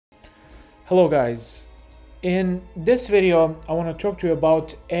Hello guys, in this video I want to talk to you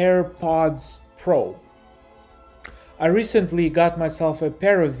about AirPods Pro. I recently got myself a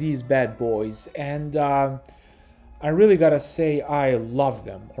pair of these bad boys and I really gotta say I love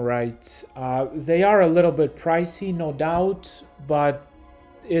them, alright? They are a little bit pricey, no doubt, but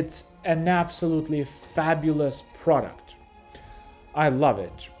it's an absolutely fabulous product. I love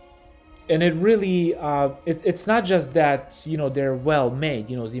it. And it really it's not just that they're well made,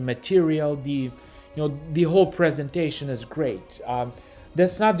 the material, the whole presentation is great.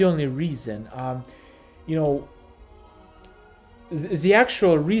 That's not the only reason. The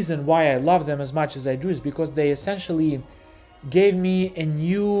actual reason why I love them as much as I do is because they essentially gave me a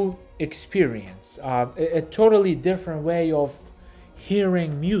new experience, a totally different way of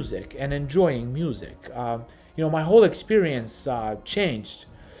hearing music and enjoying music. My whole experience changed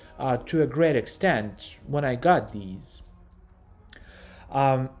to a great extent when I got these.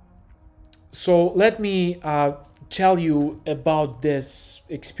 So let me tell you about this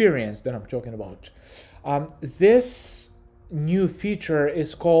experience that I'm talking about. This new feature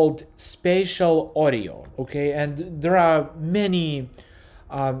is called spatial audio, okay? And there are many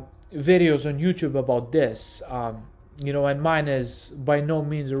videos on YouTube about this, and mine is by no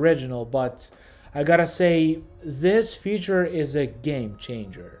means original, but I gotta say, this feature is a game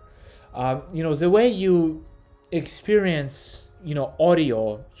changer. The way you experience,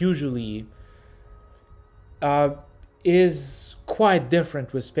 audio usually is quite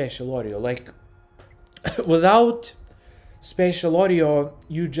different with spatial audio. Like, without spatial audio,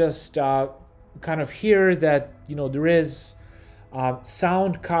 you just kind of hear that, there is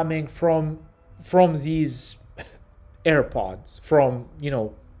sound coming from these AirPods, from,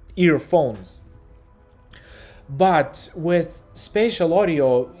 earphones. But with spatial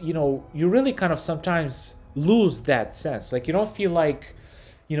audio, you really kind of sometimes lose that sense. Like, you don't feel like,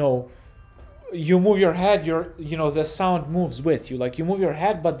 you move your head, the sound moves with you. Like, you move your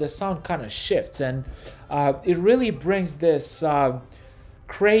head, but the sound kind of shifts. And it really brings this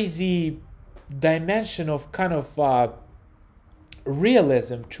crazy dimension of kind of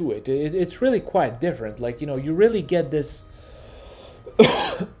realism to it. It's really quite different. Like, you really get this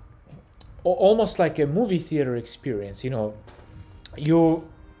almost like a movie theater experience. You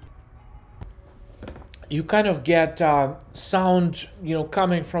kind of get sound,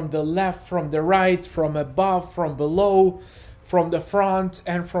 coming from the left, from the right, from above, from below, from the front,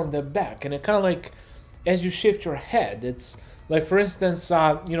 and from the back. And it kind of like, as you shift your head, it's like, for instance,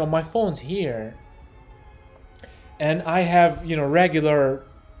 my phone's here, and I have, regular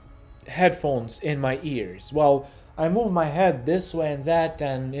headphones in my ears. Well, I move my head this way and that,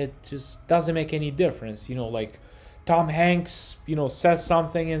 and it just doesn't make any difference. Like Tom Hanks, says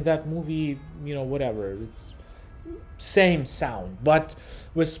something in that movie, whatever. It's same sound. But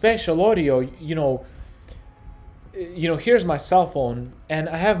with spatial audio, here's my cell phone, and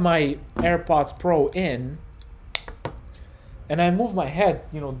I have my AirPods Pro in, and I move my head,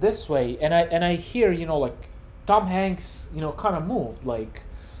 this way, and I hear, like Tom Hanks, kind of moved, like,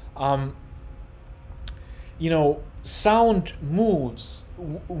 sound moves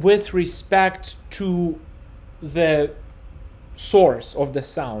with respect to the source of the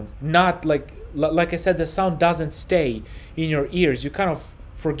sound. Not like I said, the sound doesn't stay in your ears. You kind of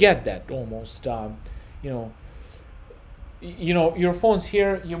forget that almost. Your phone's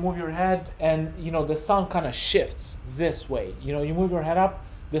here, you move your head, and the sound kind of shifts this way. You move your head up,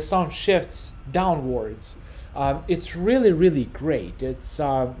 the sound shifts downwards. It's really, really great. It's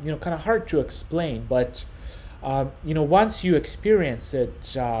kind of hard to explain, but once you experience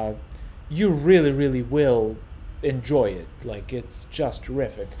it, you really, really will enjoy it. Like, it's just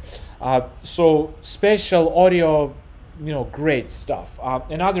terrific. So spatial audio, great stuff.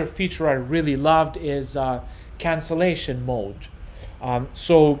 Another feature I really loved is cancellation mode.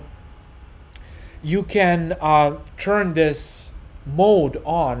 So you can turn this mode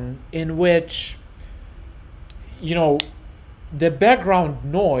on in which the background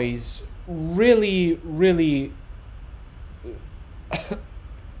noise really, really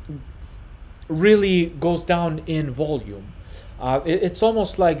really goes down in volume. It's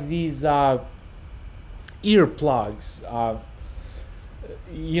almost like these earplugs.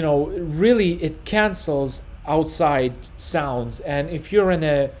 Really, it cancels outside sounds. And if you're in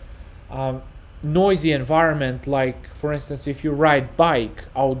a noisy environment, like for instance, if you ride bike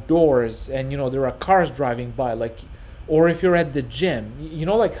outdoors and there are cars driving by, like, or if you're at the gym,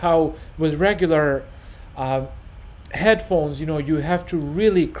 like how with regular headphones, you have to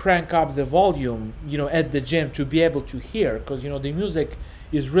really crank up the volume, at the gym to be able to hear, because the music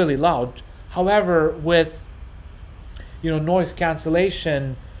is really loud. However, with noise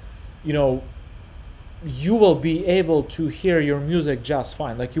cancellation, you know, you will be able to hear your music just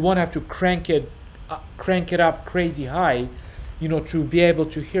fine. Like you won't have to crank it up crazy high, you know, to be able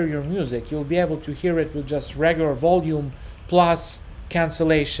to hear your music. You'll be able to hear it with just regular volume plus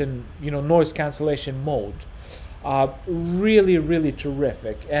cancellation, you know, noise cancellation mode. Really, really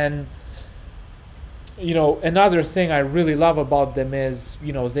terrific. And you know, another thing I really love about them is,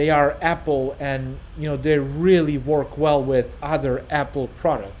 you know, they are Apple, and you know, they really work well with other Apple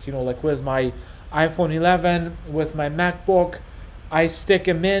products. You know, like with my iPhone 11, with my MacBook, I stick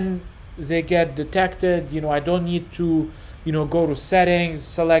them in, they get detected. You know, I don't need to, you know, go to settings,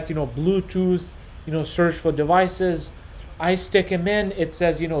 select, you know, Bluetooth, you know, search for devices. I stick them in, it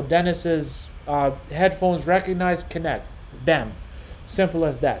says, you know, Dennis's headphones recognized, connect, bam, simple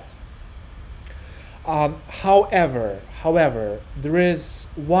as that. However, there is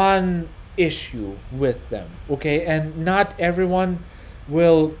one issue with them, okay, and not everyone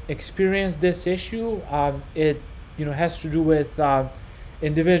will experience this issue. It, you know, has to do with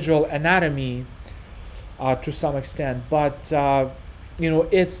individual anatomy to some extent, but you know,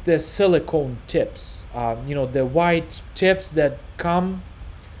 it's the silicone tips. You know, the white tips that come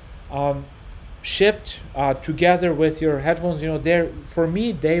shipped together with your headphones. You know, they're, for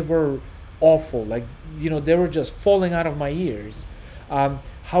me, they were awful. Like, you know, they were just falling out of my ears.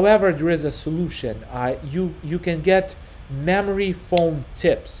 However, there is a solution. You can get memory foam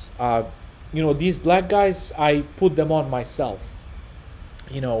tips. You know, these black guys, I put them on myself.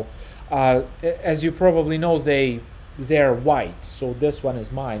 You know, as you probably know, they're white, so this one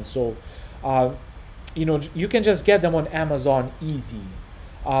is mine. So you know, you can just get them on Amazon easy.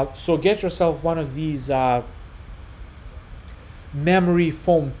 So get yourself one of these memory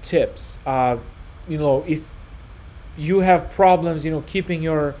foam tips. You know, if you have problems, you know, keeping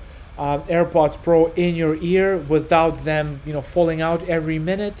your AirPods Pro in your ear without them, you know, falling out every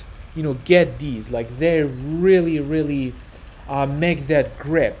minute, you know, get these. Like, they really, really make that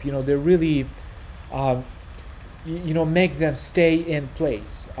grip. You know, they really you know, make them stay in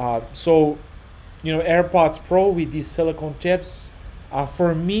place. So, you know, AirPods Pro with these silicone tips,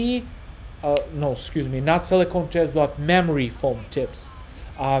 for me, no, excuse me, not silicone tips, but memory foam tips.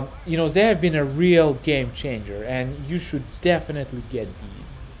 You know, they have been a real game changer, and you should definitely get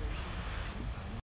these.